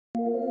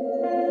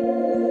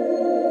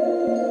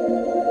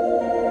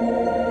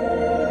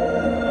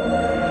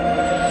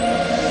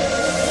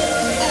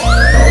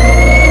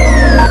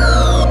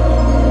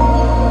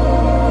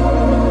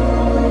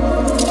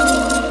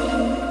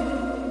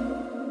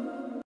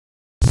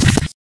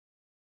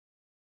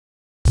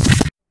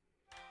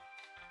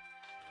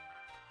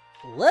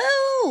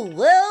Well,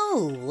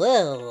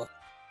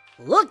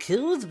 look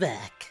who's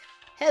back.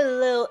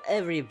 Hello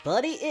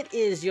everybody, it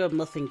is your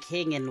Muffin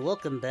King and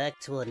welcome back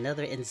to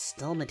another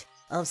installment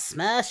of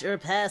Smash or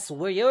Pass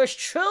where yours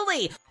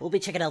truly will be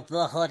checking out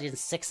the hot and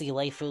sexy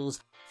waifus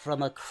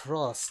from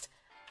across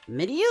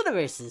many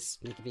universes.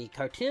 It could be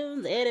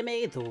cartoons,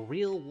 anime, the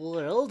real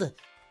world.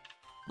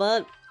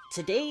 But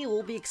today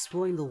we'll be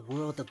exploring the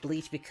world of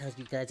Bleach because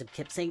you guys have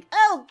kept saying,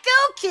 "Oh,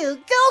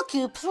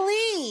 Goku,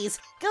 please!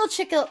 Go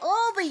check out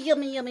all the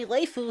yummy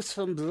waifus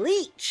from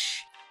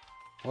Bleach!"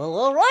 Well,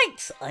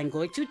 alright! I'm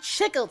going to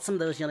check out some of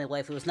those yummy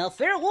waifus. Now,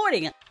 fair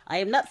warning, I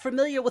am not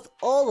familiar with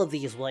all of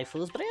these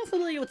waifus, but I am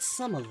familiar with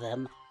some of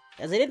them.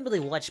 As I didn't really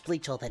watch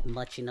Bleach all that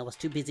much, I was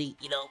too busy,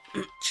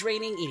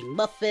 training, eating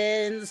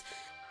muffins,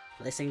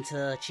 listening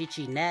to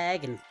Chi-Chi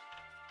nag, and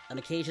on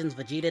occasions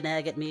Vegeta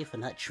nag at me for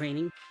not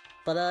training.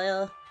 But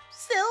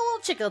still, we'll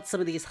check out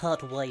some of these hot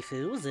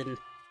waifus and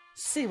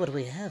see what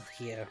we have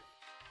here.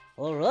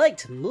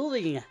 Alright,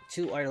 moving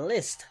to our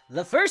list.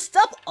 The first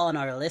up on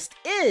our list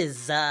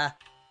is,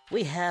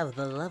 we have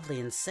the lovely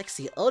and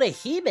sexy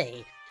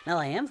Orihime. Now,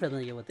 I am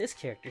familiar with this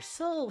character,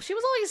 so she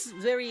was always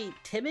very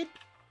timid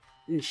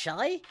and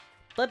shy,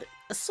 but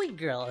a sweet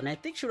girl, and I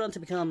think she went on to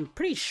become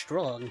pretty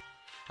strong.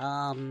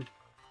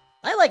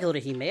 I like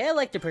Orihime, I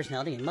like her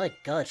personality, and my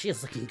god, she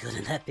is looking good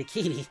in that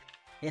bikini.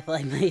 If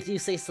I may do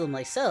say so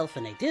myself,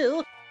 and I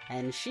do,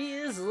 and she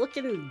is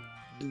looking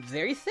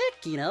very thick,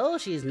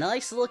 she's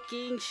nice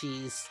looking,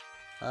 she's,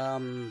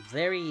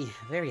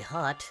 very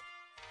hot.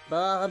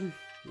 But,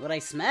 would I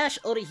smash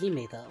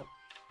Orihime, though?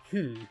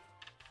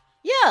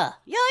 Yeah,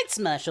 I'd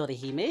smash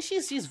Orihime,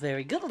 she's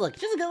very good looking,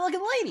 she's a good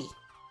looking lady.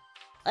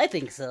 I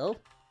think so.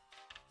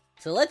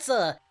 So let's,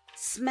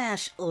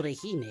 smash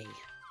Orihime.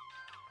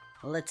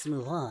 Let's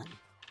move on.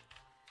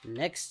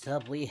 Next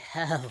up we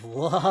have,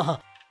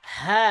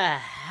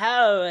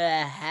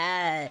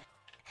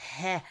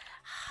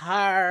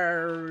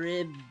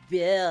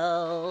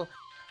 Horrible.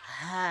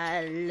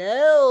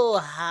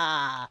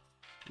 Aloha.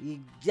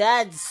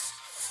 That's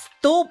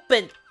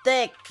stupid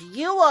thick.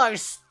 You are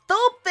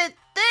stupid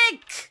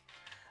thick.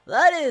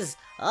 That is,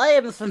 I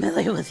am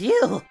familiar with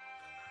you.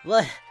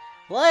 Why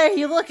are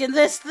you looking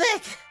this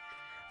thick?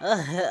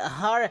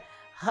 Horrible.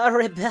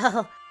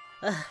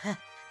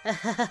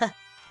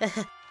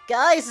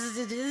 Guys, is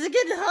it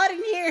getting hot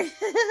in here?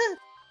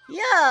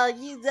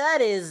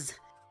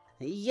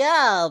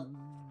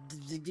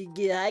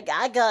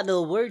 I got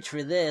no words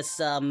for this.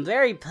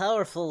 Very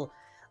powerful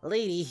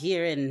lady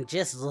here and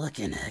just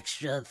looking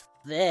extra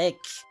thick.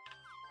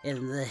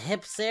 In the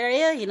hips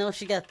area,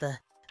 she got the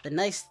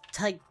nice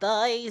tight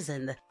thighs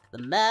and the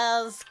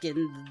mask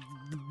and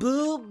the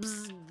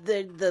boobs,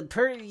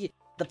 the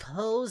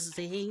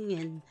posing,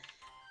 and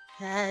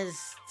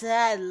has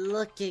that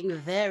looking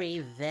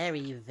very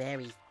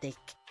thick.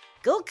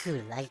 Goku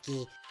like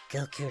a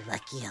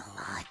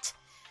lot.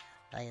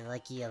 I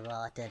like you a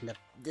lot, and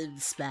the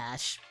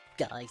smash,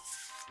 guys,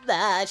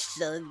 smash,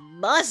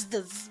 must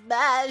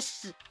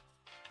smash.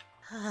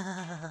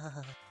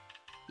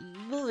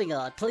 Moving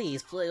on,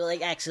 please,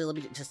 actually, let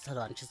me just hold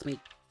on, let me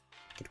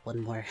get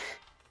one more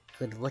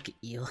good look at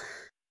you.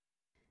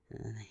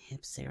 The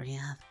hips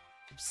area,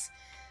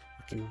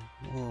 looking,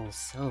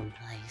 so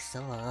nice.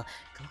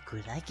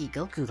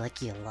 Goku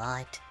like you a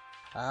lot.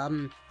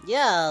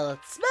 Yeah,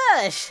 let's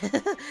smash!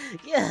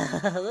 Yeah,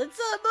 let's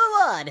move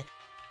on!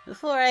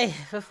 Before I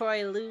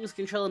lose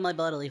control of my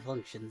bodily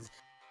functions.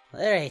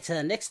 Alright,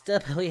 next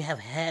up we have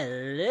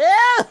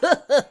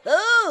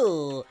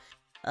Hello!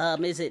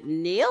 Is it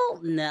Neil?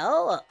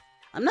 No?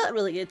 I'm not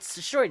really, it's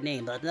a short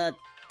name, but not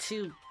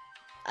too...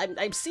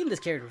 I've seen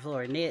this character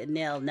before,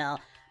 Neil now,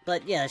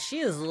 but yeah, she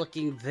is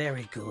looking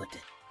very good.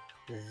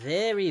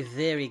 Very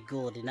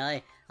good, and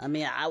I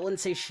wouldn't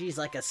say she's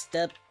like a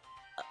step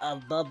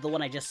above the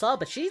one I just saw,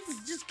 but she's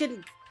just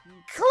getting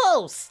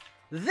close!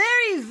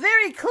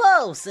 Very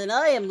close! And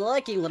I am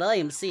liking what I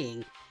am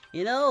seeing.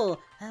 I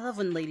love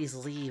when ladies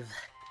leave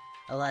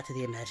a lot to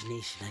the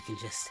imagination. I can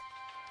just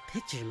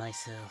picture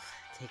myself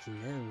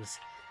taking those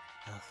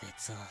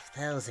outfits off.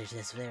 Those are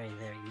just very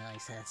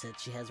nice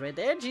assets she has right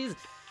there. She's...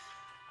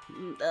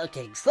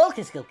 Okay,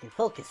 focus, Goku,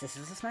 focus. This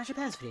is a Smash or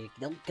Pass video.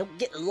 Don't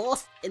get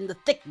lost in the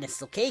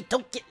thickness, okay?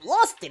 Don't get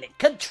lost in it.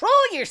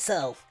 Control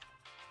yourself!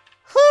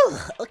 Whew!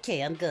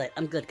 Okay, I'm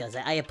good, guys.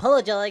 I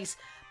apologize,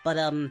 but,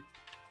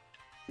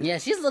 yeah,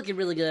 she's looking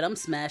really good. I'm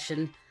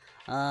smashing.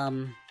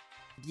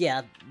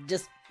 Yeah,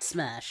 just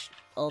smash.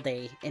 All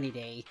day, any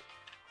day.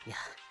 Yeah.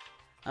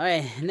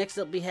 Alright, next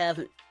up we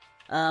have,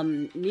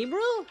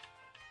 Nibru?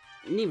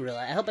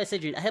 I hope I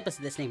said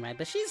this name right,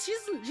 but she's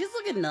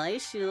looking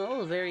nice,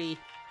 very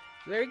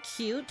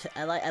cute.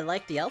 I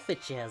like the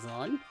outfit she has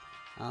on.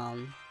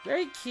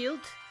 Very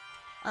cute.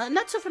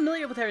 Not so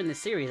familiar with her in the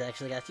series,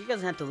 actually, guys. You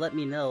guys have to let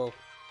me know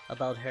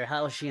about her.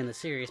 How is she in the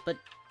series? But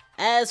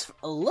as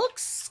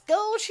looks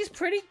go, she's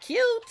pretty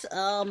cute.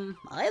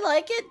 I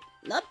like it.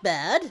 Not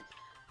bad.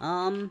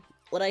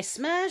 Would I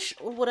smash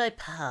or would I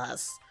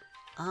pass?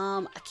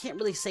 I can't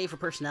really say for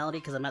personality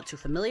because I'm not too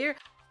familiar,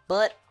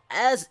 but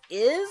as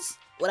is,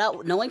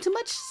 without knowing too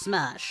much,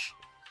 smash.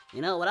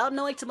 You know, without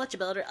knowing too much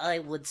about her, I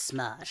would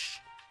smash.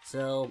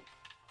 So,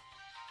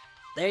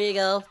 there you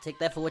go. Take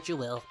that for what you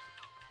will.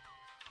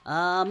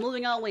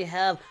 Moving on, we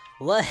have...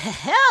 What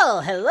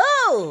hell?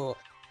 Hello!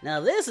 Now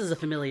this is a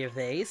familiar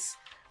face.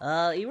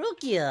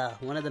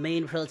 Irukia, one of the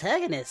main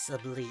protagonists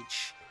of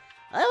Bleach.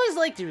 I always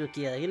liked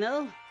Irukia, you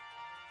know?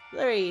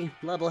 Very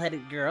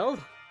level-headed girl.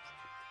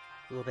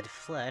 A little bit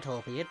flat,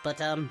 albeit, but,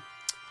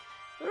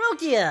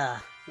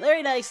 Irukia!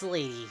 Very nice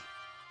lady.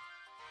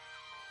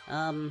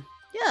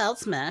 Yeah, I'll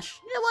smash.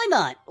 Yeah, why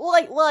not?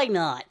 Why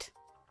not?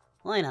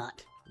 Why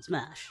not?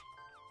 Smash.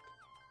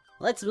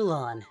 Let's move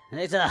on.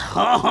 It's a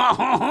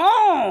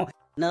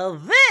Now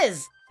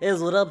this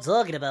is what I'm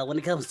talking about when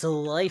it comes to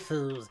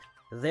waifus.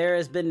 There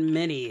has been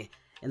many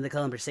in the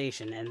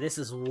conversation, and this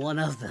is one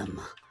of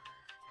them.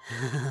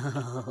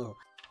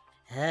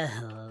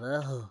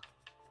 Hello.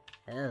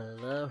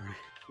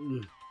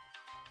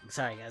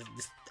 Sorry guys,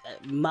 just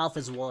mouth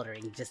is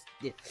watering. Just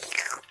get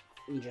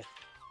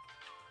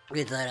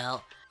that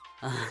out.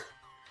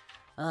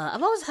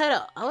 I've always had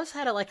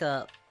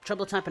a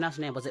trouble time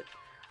pronouncing name. Was it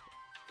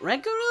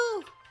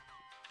Rangaroo?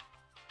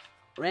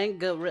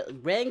 Rangaroo,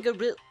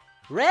 Rankaguru,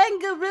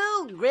 Rankaguri.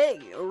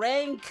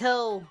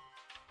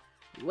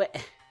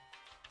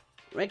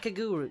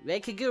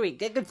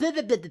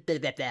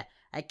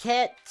 I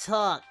can't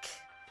talk.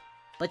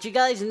 But you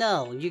guys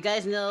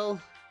know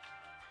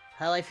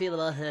how I feel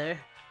about her.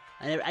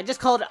 I just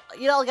called her,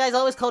 you know guys, I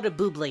always called her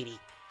Boob Lady.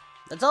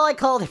 That's all I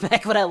called her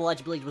back when I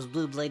watched Bleach, was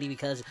Boob Lady,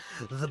 because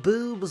the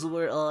boobs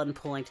were on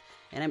point,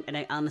 and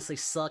I honestly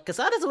suck. Because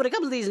honestly, when it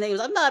comes to these names,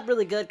 I'm not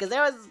really good, because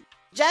there was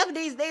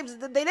Japanese names,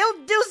 they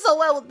don't do so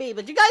well with me,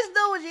 but you guys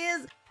know what she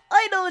is.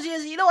 I know what she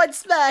is, you know I'd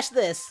smash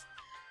this.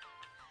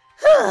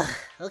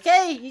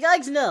 Okay, you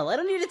guys know, I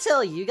don't need to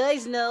tell you, you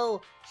guys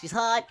know, she's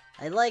hot,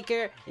 I like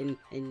her, and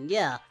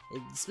yeah,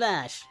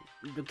 smash,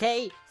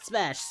 okay?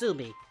 Smash, sue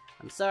me.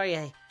 I'm sorry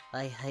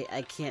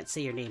I can't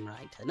say your name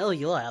right. I know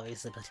you are,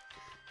 obviously, but...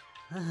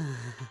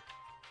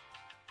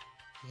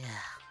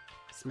 yeah,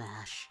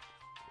 smash.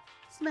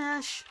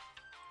 Smash.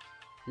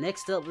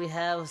 Next up we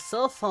have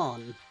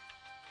Sulfon.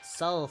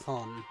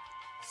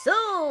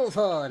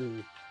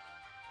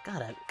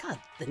 God,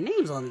 the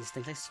names on these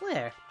things, I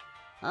swear.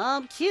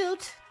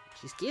 Cute.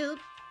 She's cute.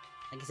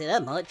 I can say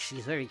that much,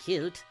 she's very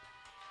cute.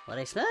 Would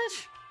I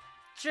smash?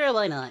 Sure,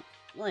 why not?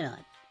 Why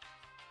not?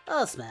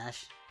 I'll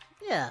smash.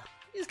 Yeah,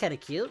 he's kinda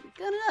cute,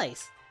 kinda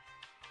nice.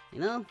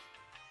 You know?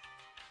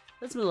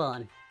 Let's move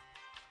on.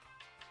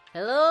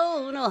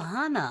 Hello,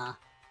 Unohana.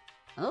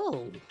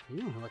 Oh,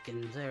 you're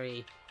looking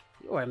very...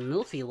 You are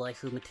milfy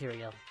waifu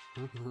material.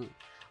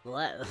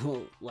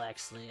 Well,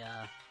 actually,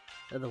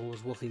 the other one was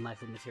wolfy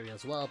waifu material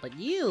as well, but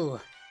you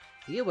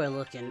were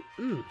looking,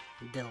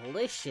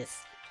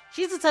 delicious.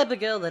 She's the type of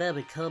girl that I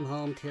would come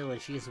home to when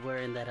she's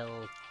wearing that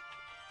old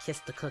kiss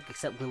the cook,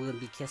 except when we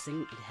wouldn't be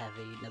kissing, it'd have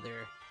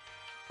another,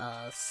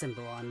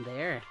 symbol on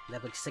there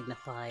that would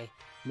signify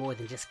more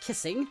than just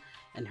kissing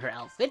in her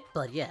outfit,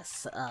 but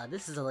yes,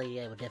 this is a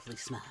lady I would definitely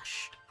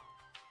smash.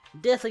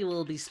 Definitely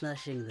will be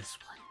smashing this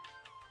one.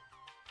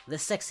 The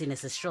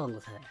sexiness is strong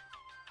with her.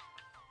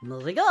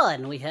 Moving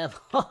on, we have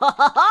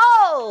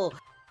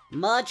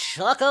my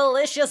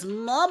Chocolicious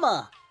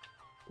Mama!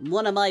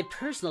 One of my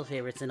personal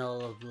favorites in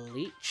all of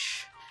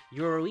Bleach.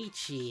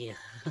 Yoruichi.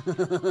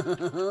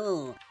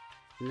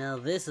 Now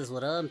this is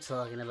what I'm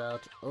talking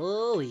about.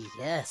 Oh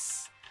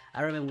yes!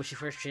 I remember when she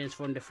first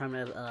transformed in front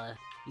of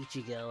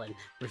Ichigo and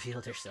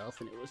revealed herself,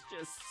 and it was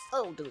just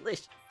so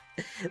delicious.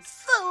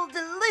 So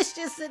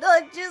delicious, and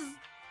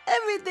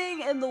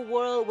everything in the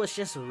world was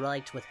just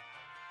right with her.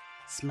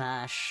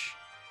 Smash.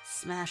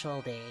 Smash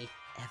all day,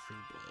 every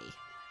day.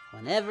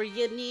 Whenever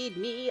you need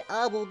me,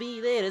 I will be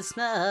there to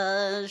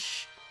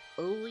smash.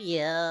 Oh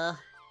yeah.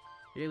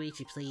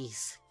 Ryuichi,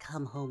 please,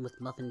 come home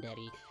with Muffin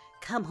Daddy.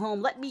 Come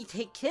home, let me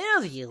take care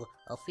of you.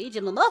 I'll feed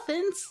you the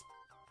muffins.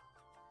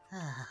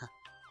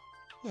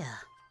 Yeah.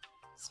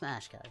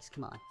 Smash, guys,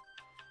 come on.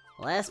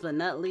 Last but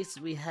not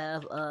least, we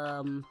have,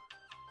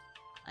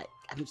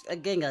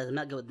 again, guys, I'm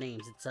not good with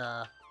names. It's,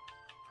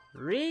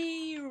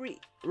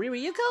 Ryuka-ish.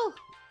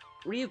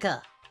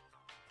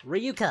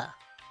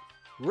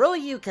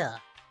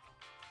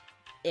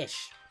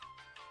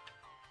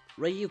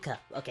 Ryuka,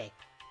 okay.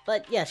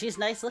 But yeah, she's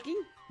nice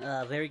looking,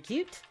 very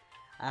cute,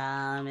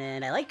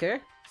 and I like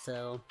her,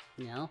 so,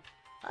 you know,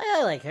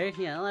 I like her,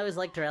 you know, I always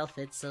liked her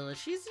outfit, so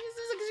she's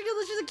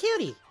a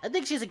cutie. I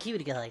think she's a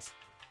cutie, guys.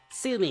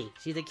 Sue me,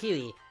 she's a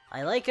cutie.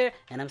 I like her,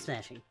 and I'm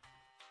smashing.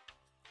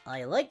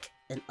 I like,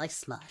 and I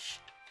smash.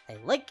 I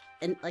like,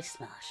 and I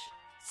smash.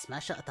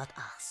 Smash that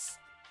ass.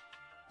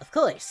 Of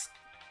course.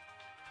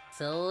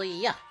 So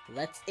yeah,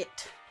 that's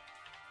it.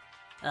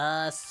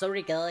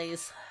 Sorry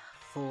guys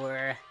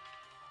for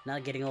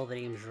not getting all the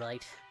names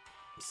right.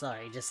 I'm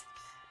sorry,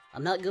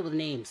 I'm not good with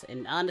names,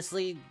 and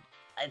honestly,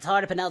 it's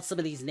hard to pronounce some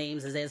of these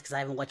names as is because I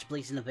haven't watched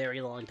Bleach in a very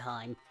long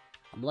time.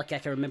 I'm lucky I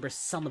can remember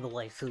some of the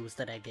waifus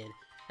that I did.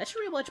 I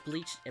should rewatch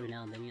Bleach every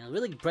now and then, you know,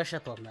 really brush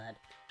up on that.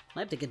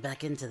 Might have to get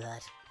back into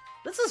that.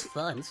 this was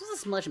fun.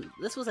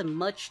 This was a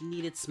much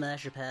needed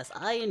Smasher Pass.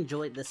 I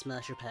enjoyed this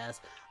Smasher Pass.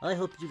 I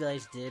hope you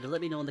guys did.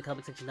 Let me know in the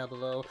comment section down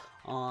below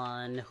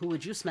on who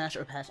would you smash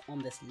or pass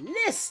on this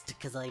list,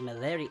 because I'm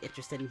very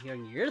interested in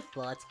hearing your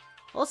thoughts.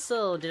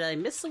 Also, did I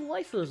miss some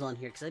waifus on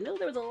here? Because I know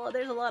there's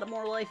a lot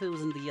more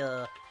waifus in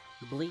the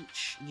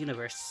Bleach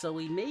universe, so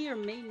we may or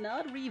may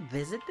not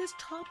revisit this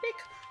topic?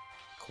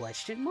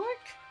 Question mark?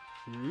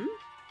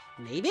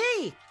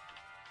 Maybe.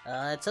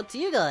 It's up to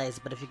you guys,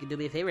 but if you could do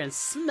me a favor and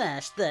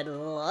smash that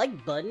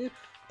like button,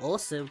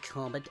 also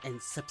comment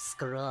and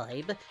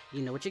subscribe.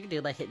 You know what you can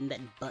do by hitting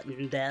that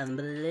button down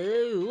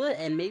below,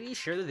 and maybe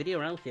share the video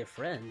around with your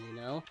friends, you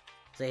know?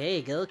 Say,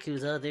 hey,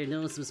 Goku's out there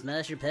doing some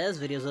Smash Your Pass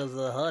videos of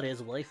the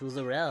hottest waifus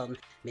around.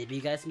 Maybe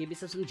you guys can give me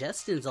some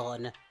suggestions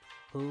on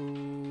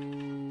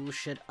who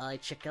should I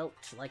check out,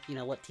 like, you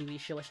know, what TV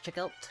show I should check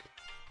out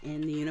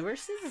in the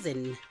universes,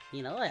 and,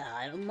 you know,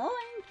 I don't mind.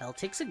 I'll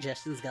take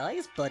suggestions,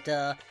 guys, but,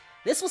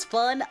 this was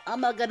fun.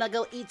 I'm gonna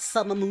go eat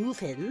some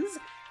muffins,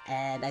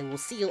 and I will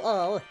see you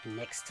all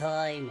next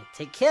time.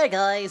 Take care,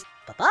 guys.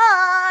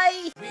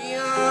 Bye-bye! We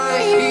are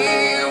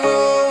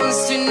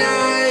heroes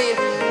tonight.